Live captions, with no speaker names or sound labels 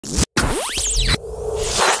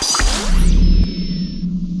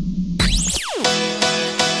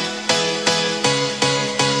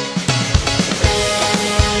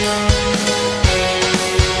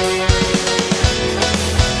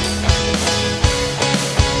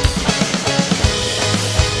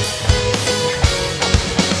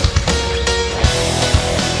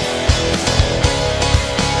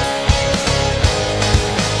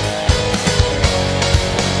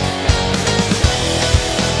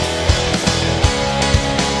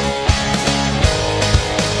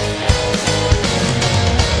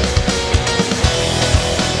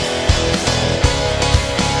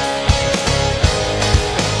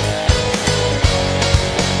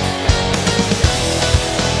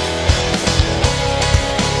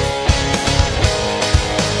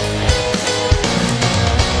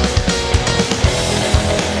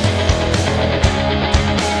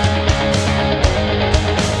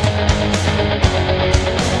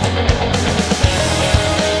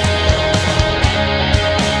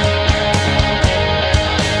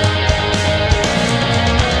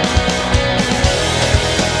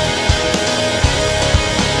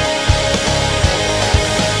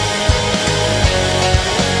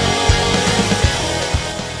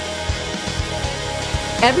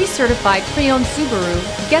Every certified pre-owned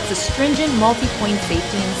Subaru gets a stringent multi-point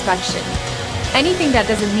safety inspection. Anything that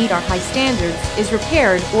doesn't meet our high standards is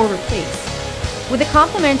repaired or replaced. With a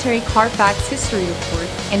complimentary Carfax history report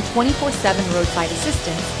and 24/7 roadside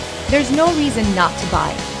assistance, there's no reason not to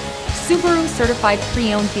buy. Subaru certified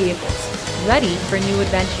pre-owned vehicles, ready for new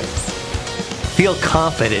adventures. Feel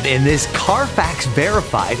confident in this Carfax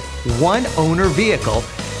verified one-owner vehicle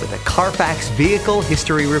with a Carfax Vehicle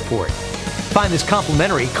History Report. Find this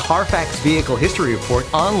complimentary Carfax Vehicle History Report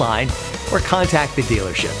online or contact the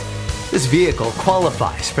dealership. This vehicle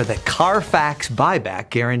qualifies for the Carfax Buyback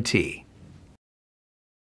Guarantee.